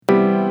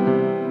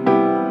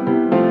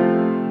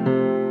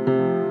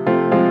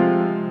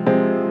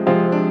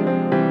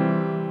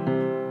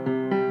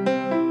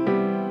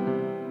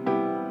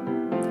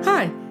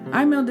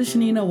Elder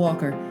Shanina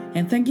Walker,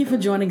 and thank you for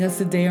joining us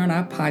today on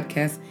our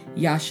podcast,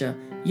 Yasha,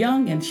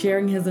 Young and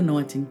Sharing His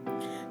Anointing.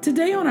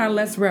 Today on our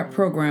Let's Rap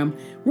program,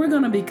 we're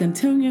going to be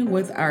continuing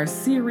with our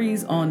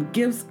series on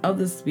Gifts of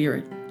the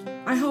Spirit.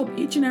 I hope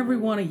each and every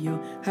one of you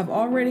have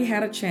already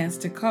had a chance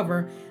to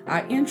cover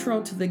our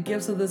intro to the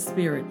gifts of the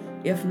Spirit.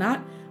 If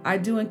not, I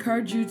do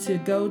encourage you to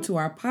go to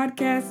our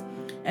podcast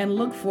and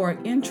look for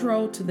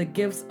Intro to the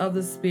Gifts of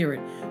the Spirit,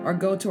 or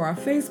go to our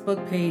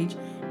Facebook page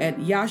at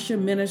Yasha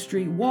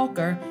Ministry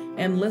Walker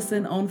and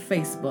listen on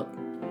Facebook.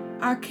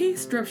 Our key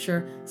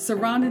scripture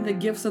surrounding the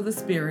gifts of the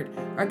Spirit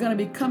are going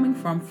to be coming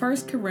from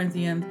 1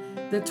 Corinthians,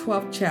 the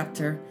 12th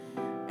chapter,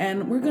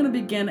 and we're going to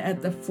begin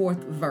at the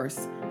 4th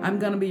verse. I'm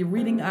going to be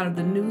reading out of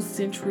the New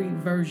Century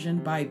Version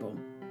Bible.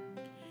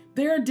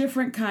 There are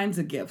different kinds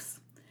of gifts,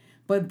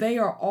 but they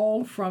are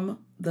all from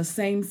the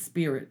same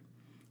Spirit.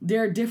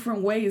 There are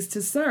different ways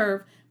to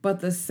serve,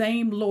 but the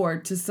same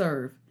Lord to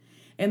serve.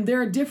 And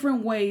there are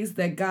different ways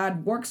that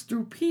God works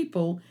through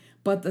people,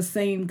 but the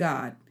same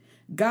God.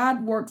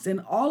 God works in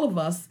all of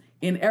us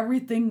in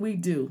everything we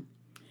do.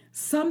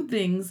 Some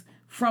things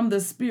from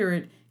the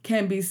Spirit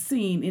can be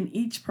seen in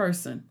each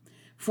person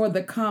for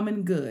the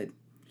common good.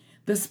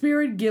 The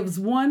Spirit gives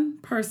one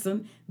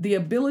person the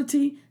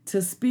ability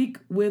to speak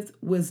with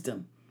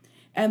wisdom,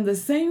 and the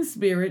same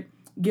Spirit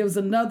gives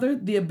another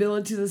the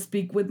ability to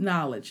speak with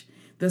knowledge.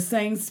 The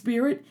same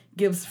Spirit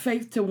gives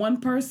faith to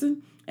one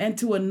person, and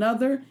to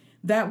another,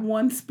 that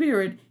one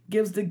Spirit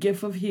gives the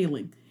gift of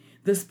healing.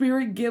 The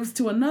Spirit gives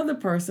to another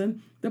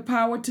person the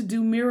power to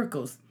do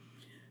miracles,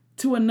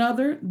 to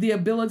another the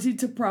ability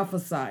to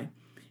prophesy,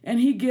 and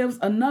He gives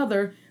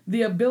another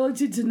the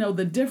ability to know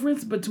the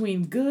difference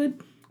between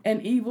good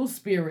and evil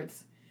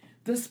spirits.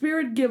 The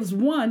Spirit gives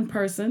one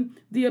person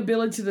the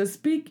ability to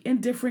speak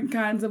in different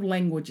kinds of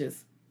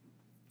languages,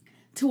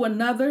 to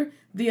another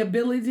the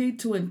ability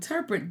to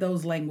interpret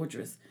those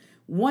languages.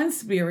 One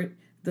Spirit,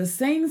 the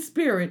same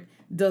Spirit,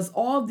 does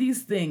all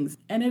these things,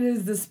 and it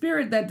is the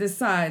Spirit that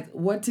decides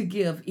what to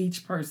give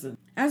each person.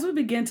 As we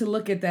begin to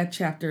look at that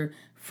chapter,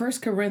 1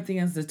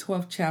 Corinthians, the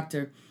 12th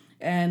chapter,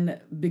 and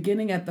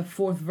beginning at the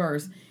 4th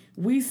verse,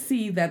 we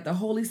see that the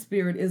Holy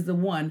Spirit is the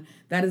one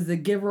that is the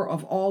giver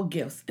of all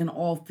gifts and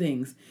all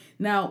things.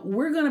 Now,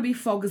 we're going to be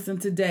focusing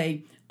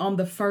today on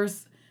the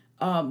first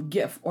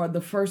gift, or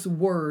the first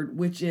word,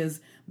 which is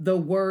the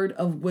word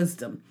of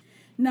wisdom.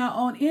 Now,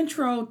 on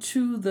Intro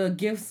to the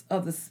Gifts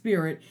of the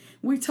Spirit,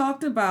 we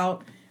talked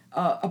about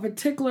a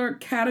particular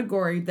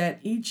category that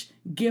each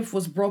gift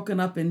was broken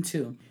up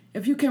into.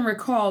 If you can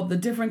recall the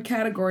different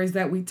categories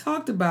that we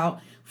talked about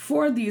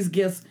for these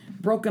gifts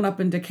broken up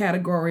into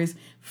categories,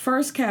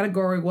 first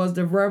category was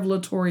the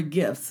revelatory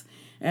gifts.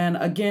 And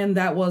again,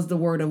 that was the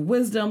word of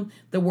wisdom,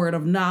 the word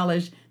of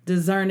knowledge,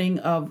 discerning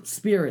of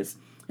spirits.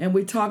 And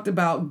we talked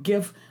about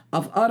gift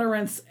of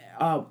utterance,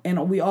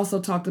 and we also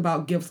talked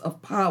about gifts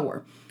of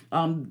power.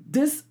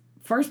 This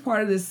first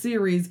part of this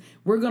series,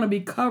 we're going to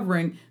be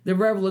covering the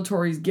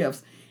revelatory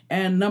gifts.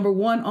 And number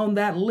one on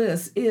that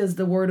list is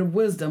the word of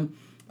wisdom,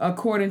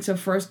 according to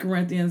 1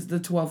 Corinthians, the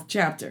 12th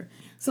chapter.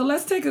 So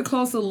let's take a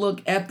closer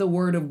look at the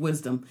word of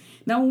wisdom.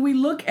 Now, when we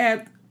look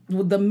at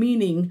the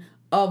meaning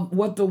of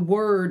what the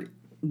word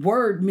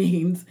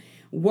means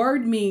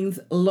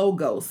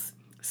logos,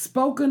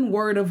 spoken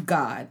word of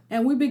God.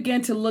 And we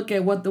begin to look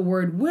at what the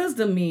word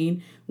wisdom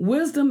means.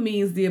 Wisdom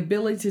means the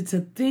ability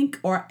to think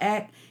or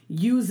act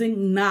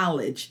using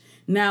knowledge.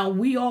 Now,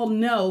 we all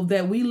know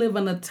that we live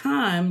in a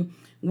time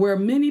where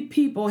many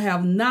people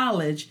have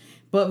knowledge,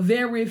 but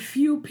very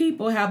few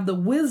people have the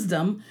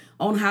wisdom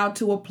on how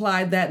to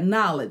apply that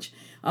knowledge.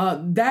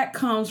 That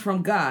comes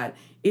from God.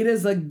 It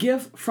is a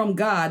gift from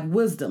God,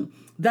 wisdom.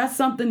 That's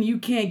something you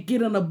can't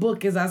get in a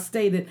book, as I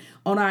stated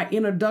on our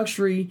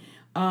introductory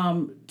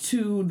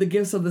to the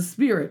gifts of the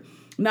Spirit.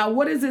 Now,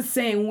 what is it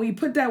saying when we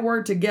put that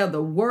word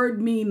together?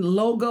 Word means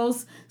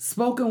logos,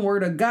 spoken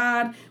word of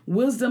God.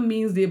 Wisdom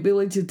means the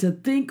ability to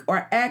think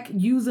or act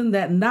using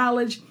that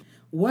knowledge.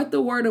 What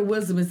the word of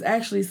wisdom is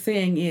actually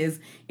saying is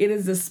it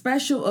is a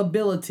special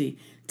ability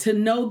to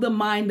know the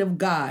mind of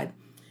God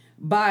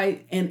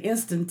by an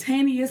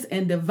instantaneous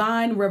and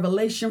divine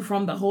revelation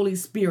from the Holy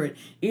Spirit.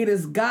 It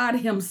is God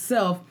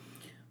Himself,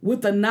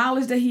 with the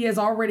knowledge that He has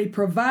already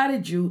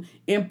provided you,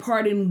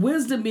 imparting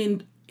wisdom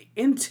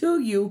into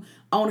you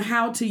on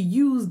how to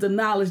use the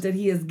knowledge that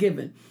He has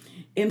given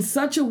in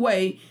such a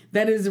way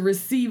that is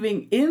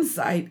receiving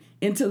insight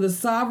into the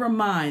sovereign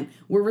mind.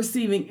 We're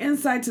receiving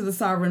insight to the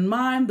sovereign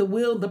mind, the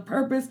will, the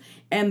purpose,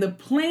 and the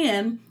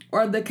plan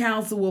or the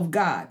counsel of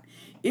God.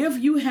 If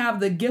you have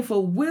the gift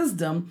of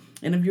wisdom,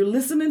 and if you're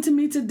listening to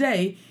me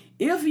today,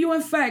 if you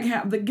in fact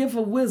have the gift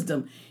of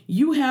wisdom,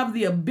 you have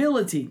the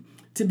ability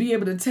to be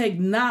able to take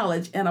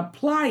knowledge and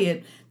apply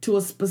it to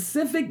a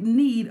specific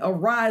need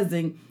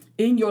arising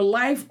in your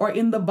life or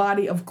in the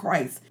body of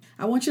Christ.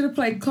 I want you to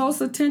pay close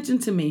attention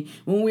to me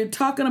when we're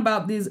talking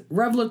about these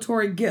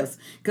revelatory gifts,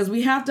 because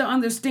we have to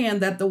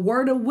understand that the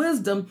word of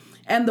wisdom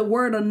and the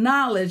word of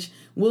knowledge,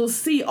 we'll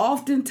see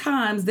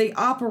oftentimes they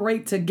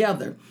operate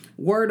together.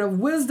 Word of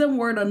wisdom,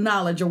 word of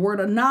knowledge, or word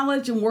of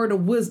knowledge and word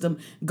of wisdom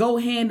go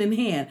hand in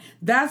hand.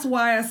 That's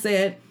why I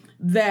said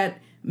that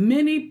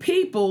many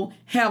people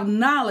have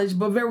knowledge,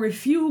 but very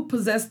few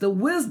possess the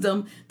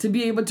wisdom to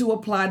be able to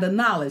apply the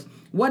knowledge.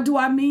 What do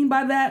I mean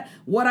by that?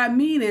 What I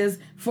mean is,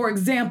 for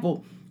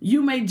example,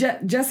 you may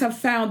just have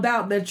found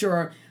out that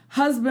your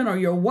husband or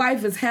your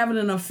wife is having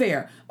an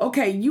affair.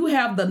 Okay, you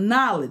have the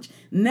knowledge.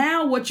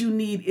 Now what you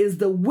need is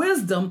the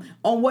wisdom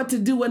on what to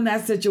do in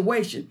that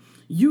situation.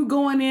 You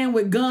going in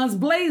with guns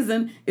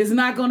blazing is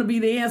not going to be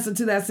the answer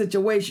to that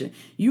situation.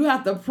 You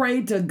have to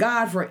pray to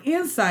God for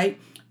insight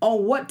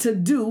on what to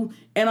do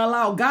and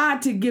allow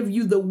God to give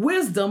you the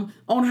wisdom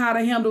on how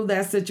to handle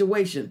that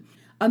situation.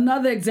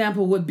 Another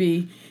example would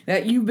be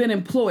that you've been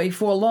employed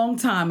for a long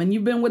time and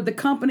you've been with the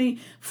company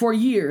for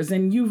years,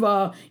 and you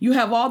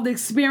have all the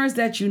experience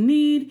that you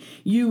need.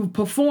 You've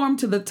performed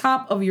to the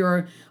top of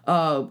your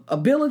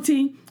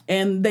ability,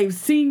 and they've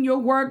seen your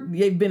work.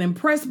 They've been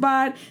impressed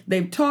by it.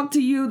 They've talked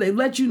to you. They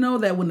let you know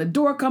that when the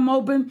door come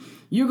open,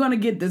 you're going to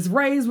get this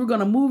raise. We're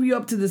going to move you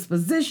up to this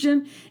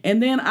position.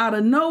 And then out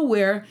of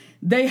nowhere,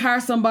 they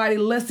hire somebody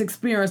less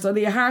experienced, or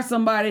they hire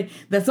somebody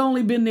that's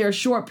only been there a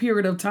short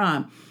period of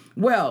time.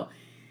 Well,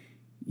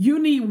 you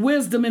need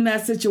wisdom in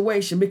that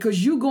situation,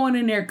 because you going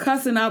in there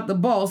cussing out the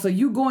boss, or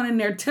you going in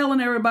there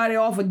telling everybody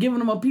off or giving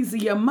them a piece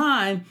of your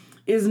mind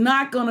is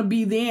not going to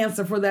be the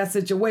answer for that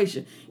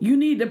situation. You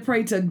need to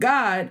pray to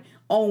God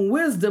on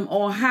wisdom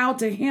on how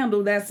to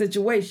handle that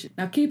situation.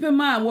 Now, keep in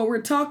mind, what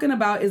we're talking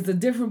about is the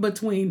difference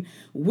between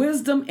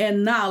wisdom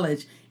and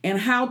knowledge, and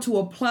how to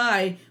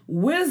apply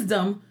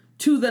wisdom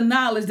to the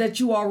knowledge that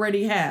you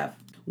already have.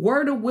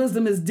 Word of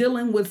wisdom is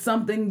dealing with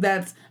something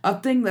that's a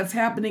thing that's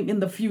happening in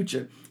the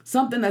future,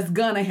 something that's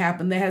going to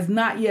happen that has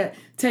not yet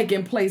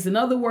taken place. In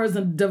other words,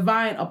 a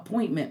divine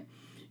appointment.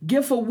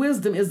 Gift of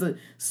wisdom is a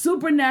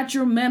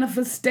supernatural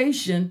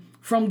manifestation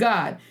from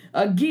God.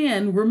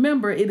 Again,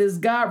 remember, it is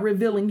God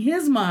revealing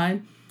his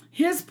mind,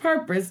 his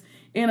purpose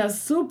in a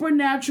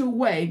supernatural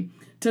way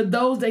to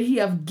those that he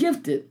have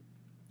gifted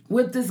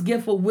with this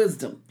gift of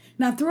wisdom.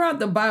 Now, throughout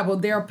the Bible,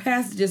 there are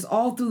passages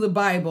all through the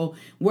Bible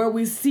where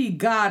we see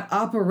God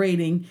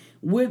operating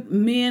with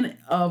men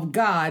of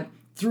God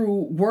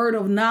through word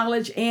of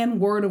knowledge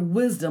and word of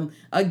wisdom.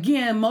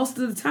 Again, most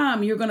of the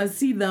time, you're going to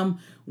see them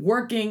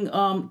working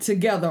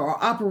together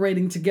or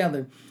operating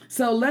together.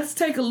 So let's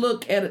take a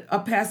look at a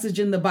passage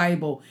in the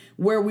Bible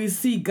where we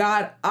see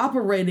God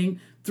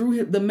operating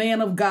through the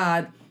man of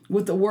God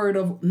with a word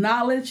of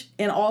knowledge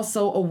and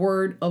also a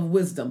word of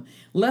wisdom.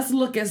 Let's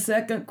look at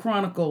 2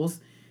 Chronicles,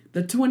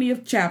 the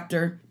 20th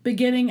chapter,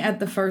 beginning at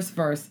the first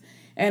verse.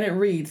 And it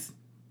reads,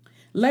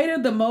 "Later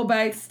the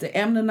Moabites, the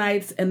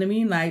Ammonites, and the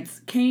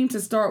Meunites came to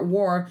start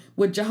war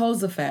with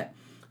Jehoshaphat.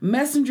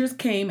 Messengers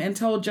came and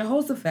told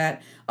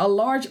Jehoshaphat, a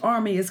large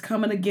army is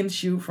coming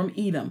against you from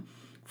Edom,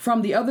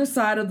 from the other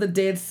side of the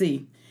Dead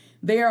Sea.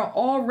 They are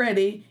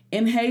already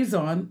in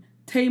Hazon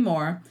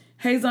Tamar.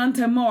 Hazon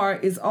Tamar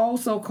is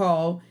also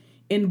called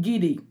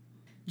En-Gedi."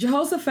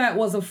 Jehoshaphat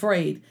was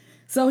afraid,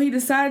 so he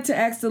decided to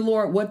ask the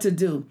Lord what to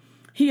do.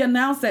 He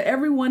announced that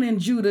everyone in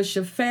Judah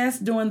should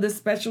fast during this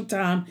special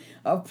time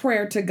of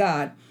prayer to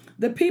God.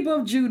 The people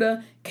of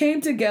Judah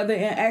came together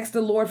and asked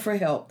the Lord for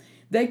help.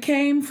 They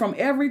came from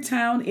every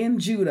town in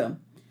Judah.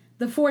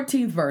 The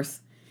 14th verse.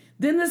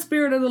 Then the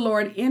Spirit of the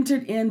Lord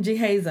entered in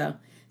Jehaziah.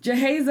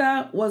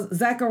 Jehaziah was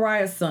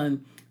Zechariah's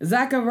son.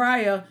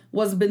 Zechariah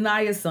was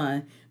Benaiah's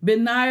son.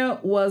 Benaiah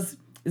was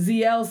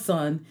Ziel's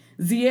son.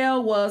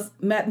 Ziel was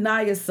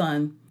Mattaniah's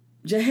son.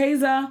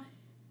 Jehaziah,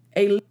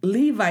 a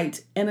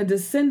Levite and a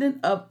descendant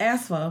of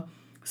Asaph,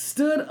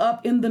 stood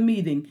up in the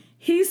meeting.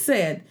 He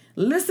said,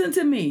 "Listen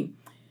to me,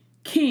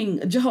 King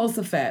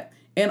Jehoshaphat,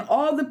 and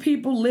all the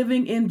people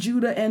living in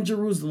Judah and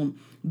Jerusalem.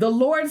 The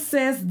Lord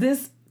says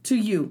this to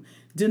you: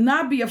 do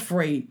not be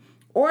afraid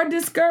or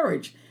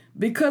discouraged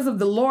because of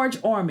the large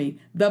army.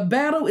 The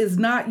battle is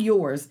not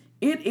yours,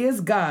 it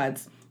is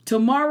God's.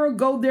 Tomorrow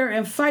go there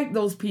and fight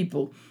those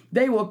people.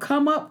 They will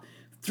come up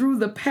through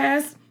the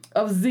pass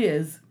of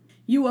Ziz.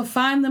 You will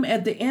find them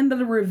at the end of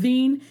the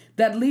ravine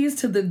that leads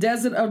to the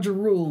desert of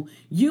Jeruel.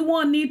 You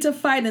won't need to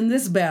fight in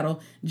this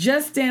battle.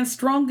 Just stand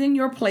strong in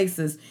your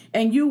places,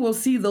 and you will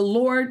see the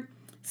Lord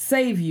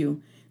save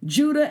you.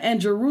 Judah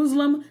and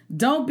Jerusalem,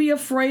 don't be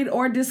afraid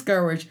or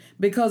discouraged,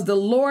 because the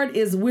Lord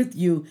is with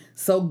you.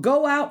 So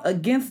go out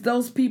against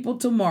those people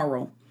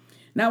tomorrow."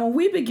 Now, when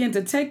we begin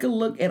to take a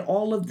look at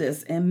all of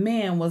this, and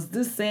man, was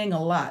this saying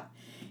a lot.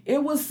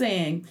 It was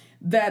saying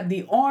that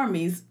the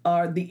armies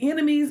are the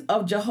enemies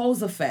of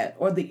Jehoshaphat,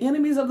 or the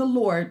enemies of the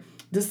Lord,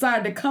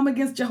 decided to come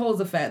against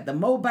Jehoshaphat. The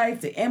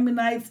Moabites, the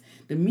Ammonites,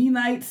 the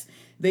Meunites,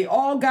 they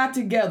all got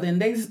together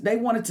and they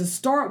wanted to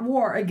start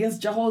war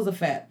against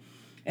Jehoshaphat.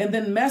 And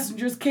then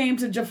messengers came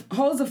to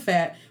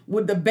Jehoshaphat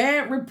with the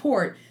bad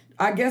report,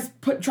 I guess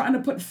trying to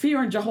put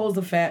fear in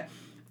Jehoshaphat,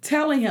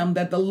 telling him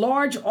that the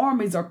large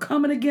armies are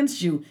coming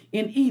against you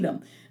in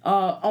Edom,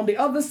 on the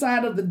other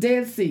side of the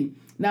Dead Sea.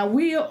 Now,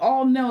 we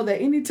all know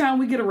that anytime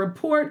we get a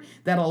report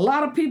that a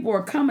lot of people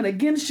are coming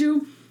against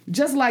you,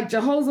 just like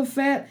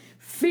Jehoshaphat,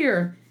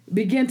 fear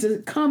began to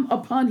come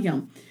upon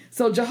him.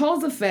 So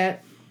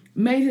Jehoshaphat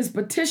made his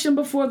petition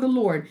before the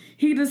Lord.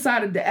 He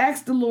decided to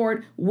ask the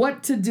Lord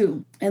what to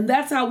do. And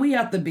that's how we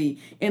have to be.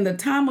 In the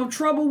time of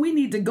trouble, we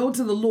need to go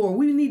to the Lord.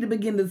 We need to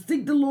begin to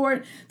seek the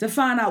Lord to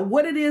find out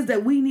what it is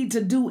that we need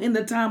to do in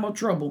the time of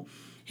trouble.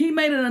 He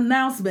made an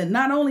announcement.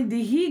 Not only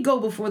did he go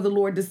before the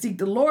Lord to seek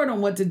the Lord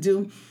on what to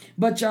do,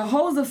 but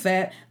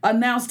Jehoshaphat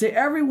announced to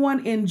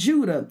everyone in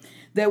Judah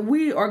that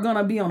we are going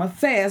to be on a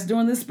fast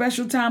during this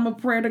special time of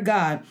prayer to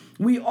God.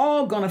 We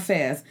all going to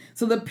fast.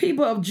 So the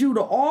people of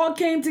Judah all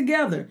came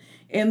together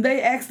and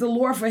they asked the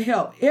Lord for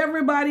help.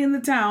 Everybody in the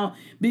town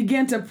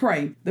began to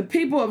pray. The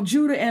people of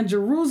Judah and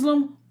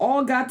Jerusalem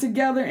all got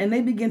together and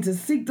they began to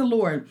seek the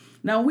Lord.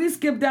 Now we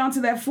skip down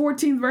to that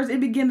 14th verse. It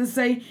began to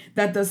say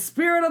that the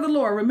Spirit of the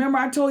Lord, remember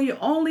I told you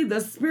only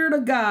the Spirit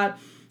of God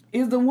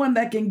is the one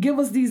that can give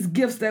us these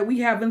gifts that we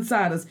have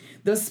inside us.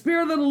 The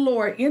Spirit of the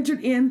Lord entered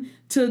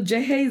into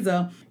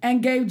Gehazi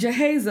and gave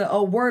Gehazi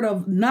a word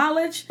of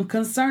knowledge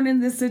concerning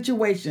this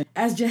situation.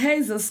 As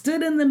Gehazi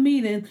stood in the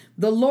meeting,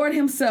 the Lord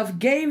himself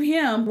gave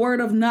him word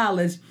of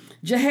knowledge.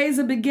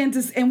 Gehazi began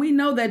to, and we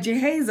know that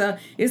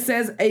Gehazi, it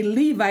says a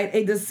Levite,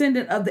 a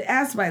descendant of the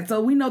Aspite.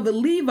 So we know the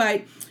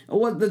Levite,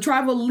 was the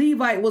tribal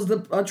Levite was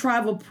a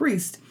tribal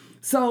priest.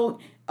 So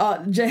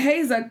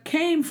Gehazi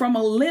came from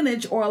a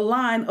lineage or a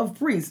line of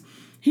priests.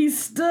 He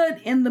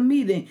stood in the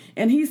meeting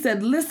and he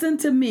said, listen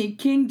to me,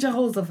 King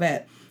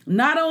Jehoshaphat.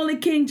 Not only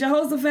King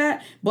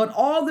Jehoshaphat, but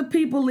all the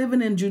people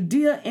living in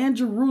Judea and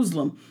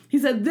Jerusalem. He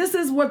said, this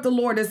is what the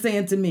Lord is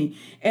saying to me.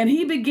 And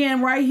he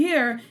began right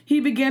here, he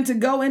began to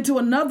go into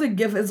another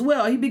gift as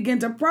well. He began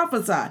to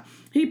prophesy.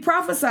 He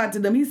prophesied to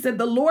them. He said,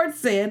 the Lord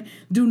said,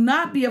 do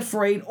not be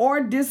afraid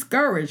or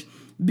discouraged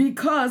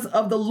because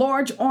of the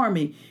large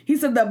army. He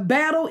said, the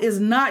battle is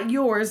not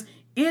yours,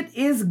 it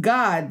is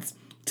God's.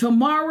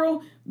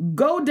 Tomorrow,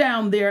 go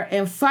down there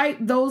and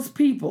fight those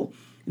people.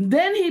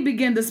 Then he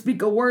began to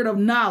speak a word of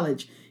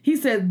knowledge. He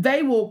said,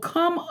 they will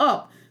come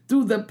up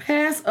through the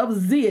pass of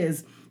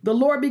Ziz. The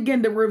Lord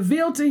began to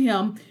reveal to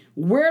him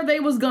where they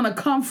was going to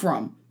come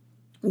from,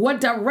 what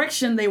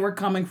direction they were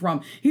coming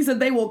from. He said,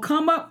 they will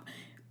come up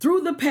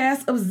through the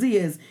pass of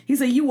Ziz. He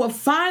said, you will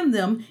find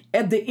them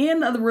at the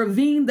end of the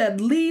ravine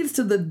that leads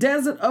to the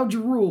desert of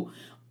Jeruel.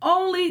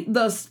 Only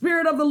the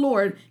Spirit of the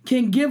Lord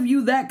can give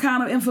you that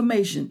kind of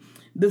information.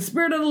 The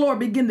Spirit of the Lord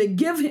began to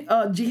give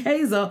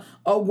Gehazi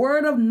a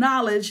word of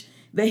knowledge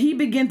that he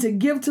began to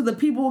give to the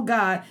people of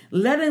God,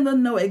 letting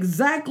them know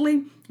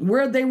exactly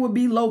where they would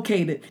be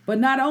located. But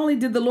not only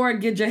did the Lord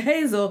give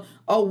Gehazi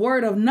a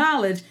word of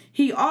knowledge,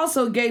 he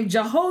also gave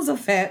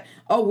Jehoshaphat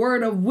a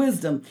word of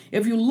wisdom.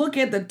 If you look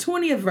at the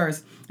 20th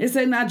verse, it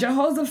said, now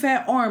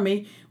Jehoshaphat's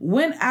army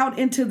went out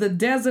into the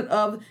desert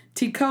of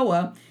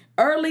Tekoa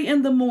early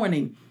in the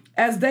morning.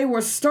 As they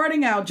were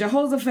starting out,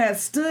 Jehoshaphat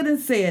stood and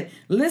said,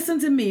 listen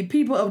to me,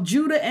 people of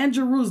Judah and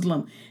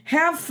Jerusalem.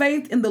 Have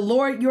faith in the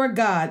Lord your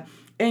God,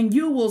 and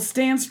you will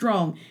stand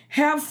strong.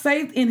 Have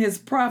faith in his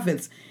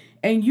prophets,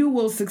 and you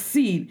will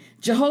succeed.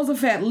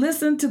 Jehoshaphat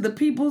listened to the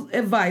people's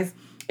advice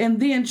and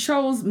then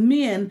chose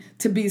men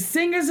to be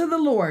singers of the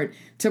Lord,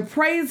 to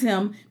praise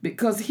him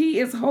because he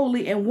is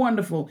holy and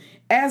wonderful.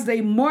 As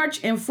they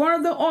marched in front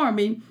of the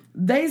army,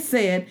 they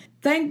said,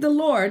 thank the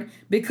Lord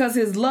because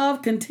his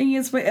love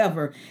continues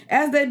forever.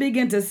 As they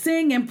began to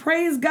sing and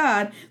praise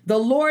God, the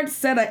Lord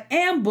set an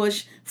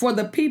ambush for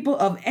the people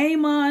of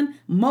Ammon,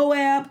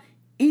 Moab,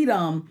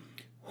 Edom,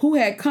 who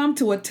had come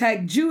to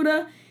attack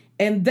Judah,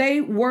 and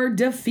they were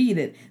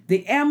defeated.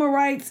 The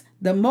Amorites,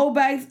 the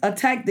Moabites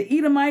attacked the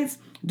Edomites,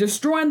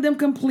 destroying them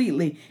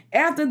completely.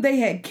 After they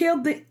had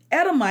killed the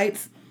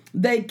Edomites,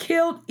 they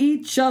killed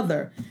each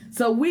other.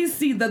 So we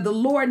see that the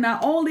Lord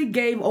not only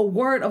gave a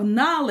word of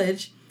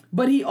knowledge,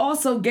 but he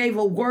also gave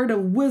a word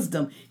of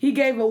wisdom. He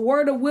gave a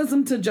word of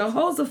wisdom to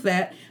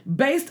Jehoshaphat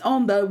based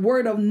on the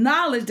word of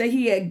knowledge that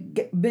he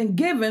had been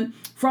given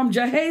from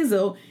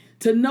Gehazi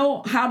to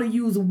know how to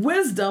use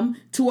wisdom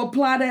to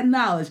apply that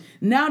knowledge.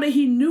 Now that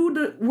he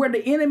knew where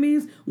the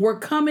enemies were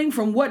coming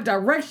from, what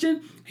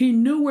direction, he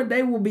knew where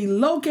they would be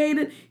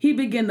located. He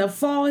began to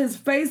fall his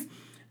face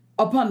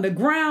upon the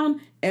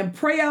ground and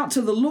pray out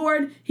to the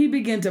Lord. He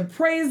began to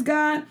praise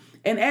God.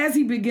 And as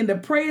he began to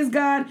praise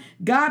God,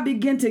 God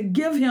began to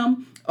give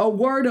him a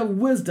word of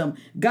wisdom.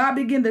 God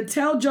began to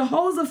tell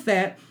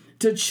Jehoshaphat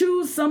to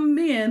choose some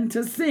men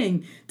to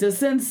sing, to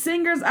send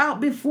singers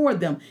out before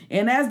them.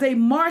 And as they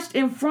marched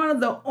in front of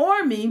the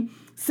army,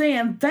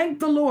 saying, thank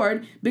the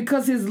Lord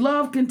because his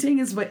love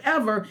continues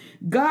forever,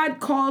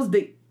 God caused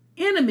the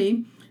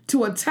enemy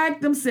to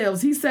attack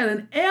themselves. He set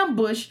an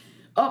ambush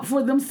up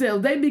for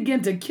themselves. They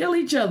began to kill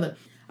each other.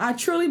 I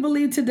truly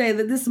believe today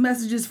that this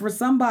message is for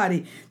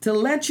somebody to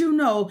let you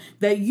know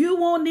that you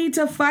won't need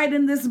to fight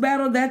in this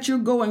battle that you're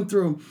going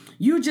through.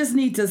 You just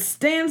need to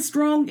stand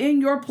strong in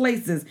your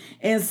places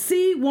and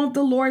see, won't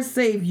the Lord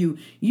save you?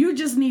 You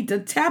just need to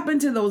tap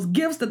into those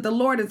gifts that the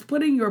Lord has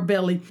put in your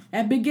belly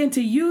and begin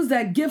to use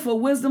that gift of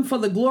wisdom for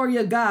the glory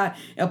of God.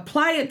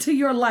 Apply it to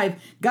your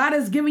life. God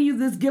has given you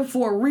this gift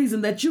for a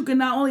reason, that you can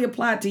not only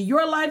apply it to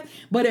your life,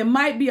 but it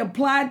might be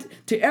applied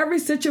to every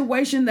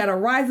situation that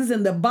arises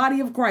in the body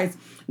of Christ.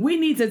 We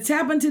need to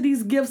tap into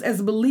these gifts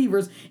as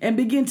believers and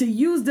begin to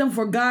use them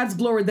for God's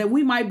glory, that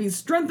we might be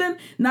strengthened.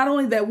 Not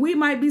only that we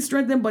might be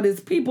strengthened, but his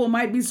people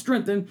might be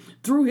strengthened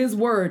through his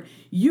word.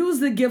 Use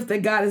the gift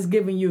that God has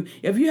given you.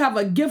 If you have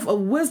a gift of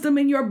wisdom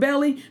in your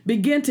belly,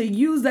 begin to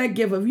use that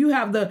gift. If you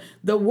have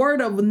the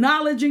word of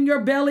knowledge in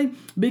your belly,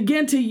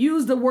 begin to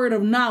use the word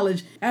of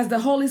knowledge as the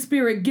Holy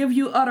Spirit give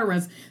you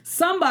utterance.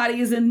 Somebody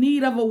is in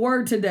need of a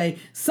word today.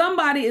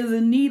 Somebody is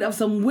in need of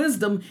some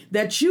wisdom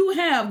that you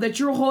have, that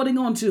you're holding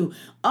on to.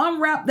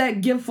 Unwrap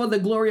that gift for the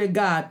glory of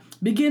God.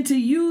 Begin to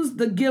use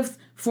the gifts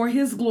for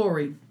his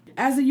glory.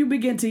 As you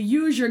begin to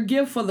use your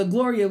gift for the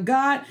glory of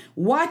God,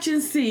 watch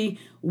and see,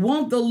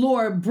 won't the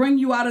Lord bring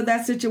you out of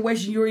that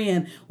situation you're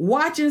in?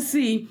 Watch and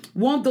see,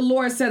 won't the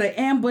Lord set an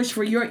ambush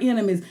for your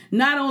enemies?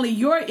 Not only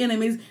your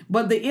enemies,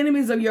 but the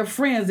enemies of your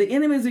friends, the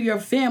enemies of your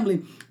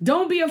family.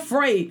 Don't be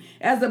afraid.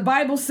 As the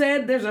Bible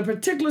said, there's a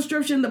particular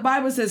scripture in the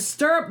Bible that says,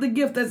 stir up the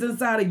gift that's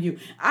inside of you.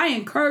 I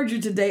encourage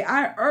you today.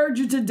 I urge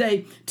you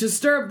today to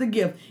stir up the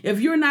gift.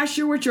 If you're not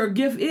sure what your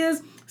gift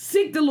is,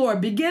 seek the Lord.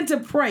 Begin to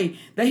pray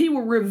that he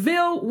will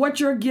reveal what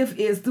your gift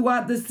is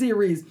throughout this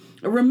series.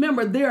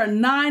 Remember, there are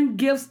 9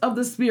 gifts of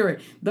the Spirit.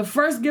 The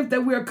first gift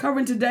that we are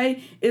covering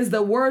today is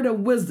the word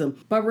of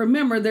wisdom. But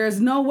remember, there is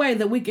no way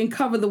that we can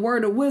cover the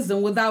word of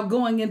wisdom without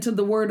going into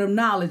the word of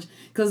knowledge,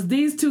 because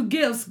these 2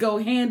 gifts go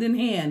hand in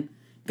hand.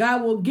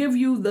 God will give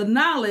you the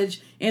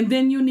knowledge, and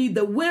then you need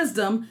the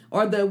wisdom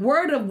or the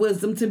word of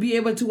wisdom to be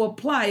able to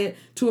apply it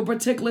to a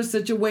particular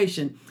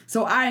situation.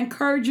 So I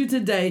encourage you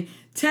today,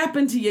 tap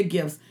into your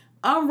gifts,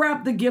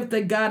 unwrap the gift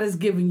that God has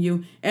given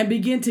you, and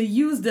begin to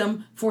use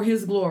them for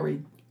his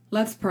glory.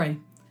 Let's pray.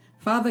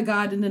 Father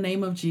God, in the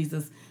name of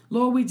Jesus,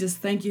 Lord, we just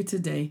thank you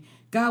today.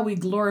 God, we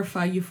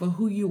glorify you for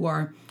who you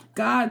are.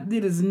 God,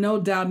 there is no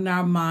doubt in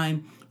our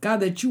mind, God,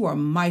 that you are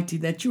mighty,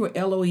 that you are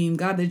Elohim,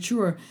 God, that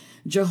you are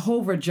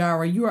Jehovah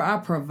Jireh. You are our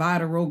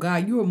provider, oh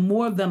God. You are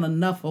more than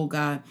enough, oh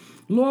God.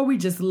 Lord, we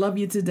just love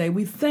you today.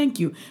 We thank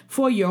you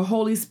for your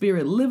Holy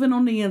Spirit living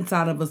on the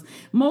inside of us.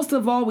 Most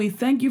of all, we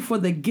thank you for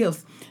the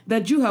gifts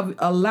that you have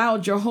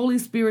allowed your Holy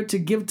Spirit to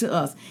give to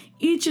us.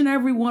 Each and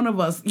every one of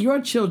us,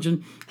 your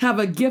children, have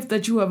a gift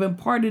that you have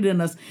imparted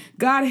in us.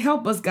 God,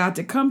 help us, God,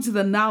 to come to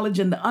the knowledge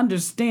and the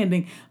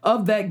understanding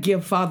of that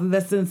gift, Father,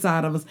 that's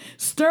inside of us.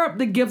 Stir up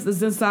the gifts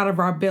that's inside of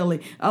our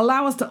belly.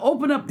 Allow us to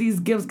open up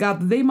these gifts,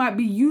 God, that they might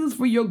be used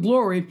for your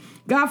glory.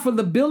 God, for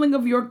the building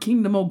of your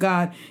kingdom, oh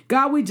God.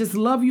 God, we just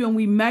love you and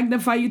we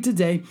magnify you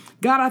today.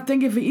 God, I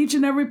thank you for each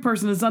and every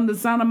person that's under the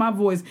sound of my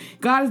voice.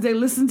 God, as they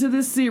listen to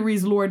this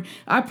series, Lord,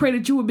 I pray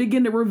that you will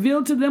begin to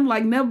reveal to them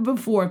like never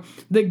before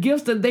the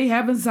gifts that they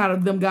have inside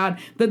of them, God,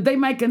 that they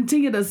might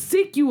continue to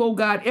seek you, oh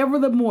God, ever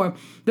the more,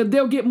 that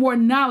they'll get more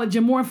knowledge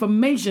and more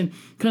information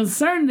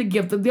concerning the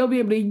gift, that they'll be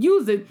able to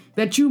use it,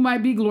 that you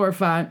might be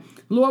glorified.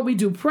 Lord, we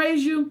do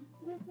praise you.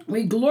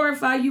 We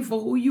glorify you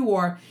for who you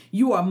are.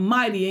 You are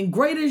mighty, and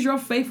great is your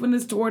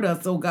faithfulness toward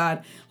us, oh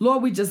God.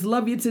 Lord, we just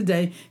love you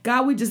today.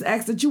 God, we just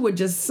ask that you would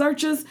just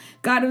search us.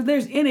 God, if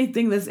there's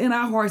anything that's in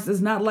our hearts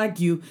that's not like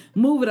you,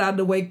 move it out of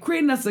the way.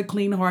 Create in us a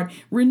clean heart.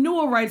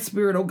 Renew a right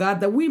spirit, oh God,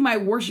 that we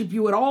might worship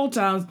you at all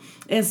times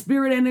in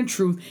spirit and in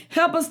truth.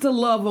 Help us to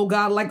love, oh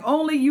God, like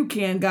only you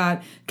can,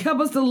 God. Help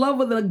us to love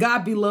with an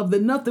agape love,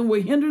 that nothing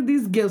will hinder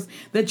these gifts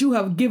that you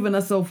have given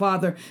us, oh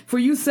Father. For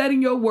you said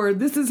in your word,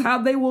 this is how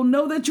they will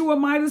know that you are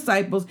my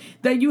disciples,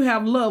 that you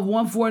have love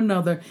one for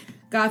another.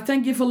 God,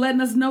 thank you for letting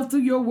us know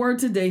through your word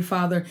today,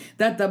 Father,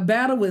 that the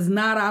battle is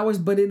not ours,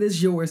 but it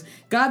is yours.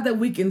 God, that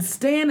we can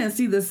stand and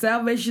see the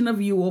salvation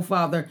of you, oh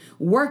Father,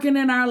 working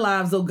in our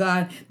lives, oh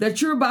God,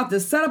 that you're about to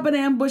set up an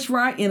ambush for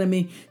our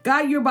enemy.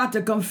 God, you're about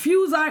to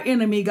confuse our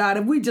enemy, God,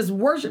 if we just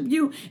worship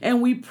you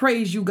and we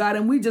praise you, God,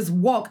 and we just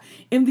walk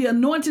in the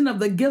anointing of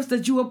the gifts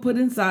that you have put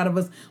inside of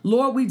us.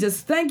 Lord, we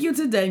just thank you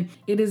today.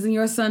 It is in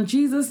your Son,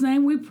 Jesus'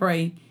 name we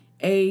pray.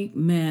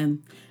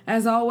 Amen.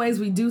 As always,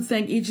 we do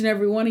thank each and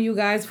every one of you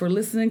guys for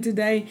listening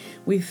today.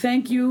 We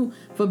thank you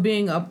for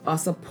being a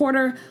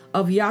supporter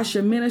of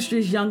Yasha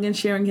Ministries, Young and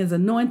Sharing His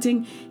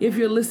Anointing. If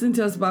you're listening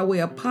to us by way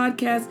of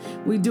podcast,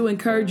 we do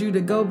encourage you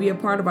to go be a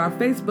part of our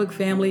Facebook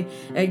family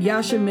at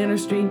Yasha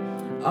Ministry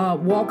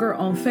Walker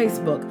on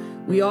Facebook.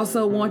 We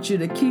also want you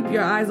to keep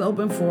your eyes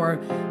open for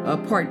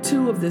part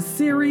 2 of this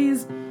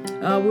series.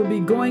 We'll be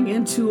going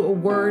into a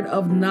word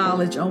of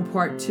knowledge on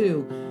part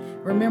 2.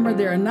 Remember,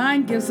 there are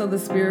 9 gifts of the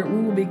Spirit.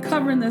 We will be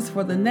covering this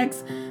for the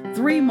next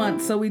 3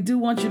 months, so we do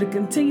want you to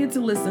continue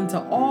to listen to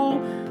all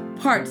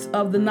parts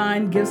of the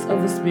 9 gifts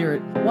of the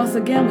Spirit. Once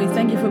again, we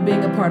thank you for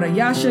being a part of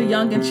Yasha,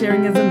 Young and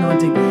Sharing His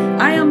Anointing.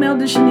 I am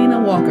Elder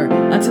Shanina Walker.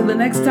 Until the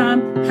next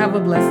time, have a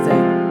blessed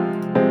day.